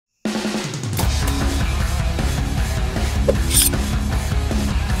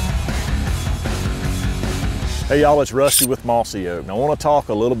Hey y'all, it's Rusty with Mossy Oak. Now I want to talk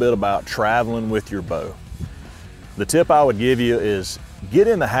a little bit about traveling with your bow. The tip I would give you is get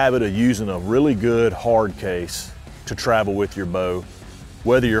in the habit of using a really good hard case to travel with your bow,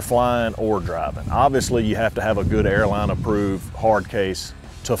 whether you're flying or driving. Obviously you have to have a good airline approved hard case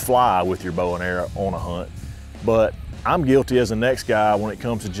to fly with your bow and arrow on a hunt. But I'm guilty as the next guy when it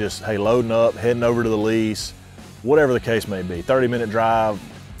comes to just, hey, loading up, heading over to the lease, whatever the case may be, 30-minute drive,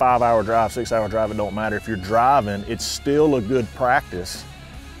 5-hour drive, 6-hour drive, it don't matter. If you're driving, it's still a good practice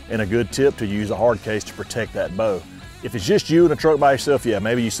and a good tip to use a hard case to protect that bow. If it's just you in a truck by yourself, yeah,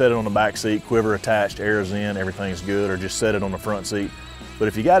 maybe you set it on the back seat, quiver attached, arrows in, everything's good, or just set it on the front seat. But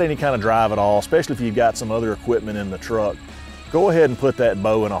if you got any kind of drive at all, especially if you've got some other equipment in the truck, go ahead and put that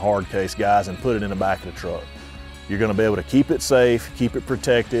bow in a hard case, guys, and put it in the back of the truck. You're gonna be able to keep it safe, keep it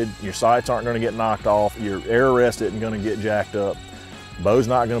protected, your sights aren't gonna get knocked off, your arrow rest isn't gonna get jacked up. Bow's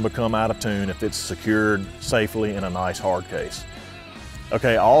not gonna become out of tune if it's secured safely in a nice hard case.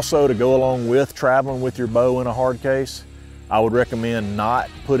 Okay, also to go along with traveling with your bow in a hard case, I would recommend not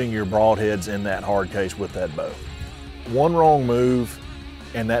putting your broadheads in that hard case with that bow. One wrong move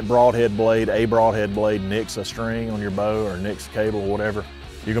and that broadhead blade, nicks a string on your bow or nicks a cable or whatever,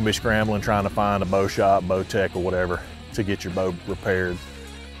 you're gonna be scrambling trying to find a bow shop, bow tech or whatever to get your bow repaired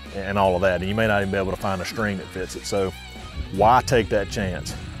and all of that. And you may not even be able to find a string that fits it. So why take that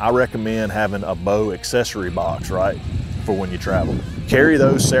chance? I recommend having a bow accessory box, right, for when you travel. Carry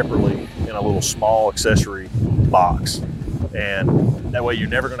those separately in a little small accessory box. And that way you're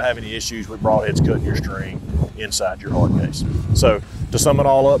never gonna have any issues with broadheads cutting your string inside your hard case. So to sum it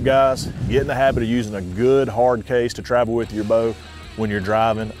all up, guys, get in the habit of using a good hard case to travel with your bow when you're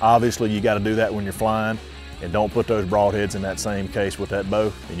driving. Obviously you gotta do that when you're flying, and don't put those broadheads in that same case with that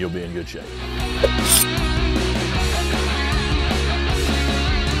bow and you'll be in good shape.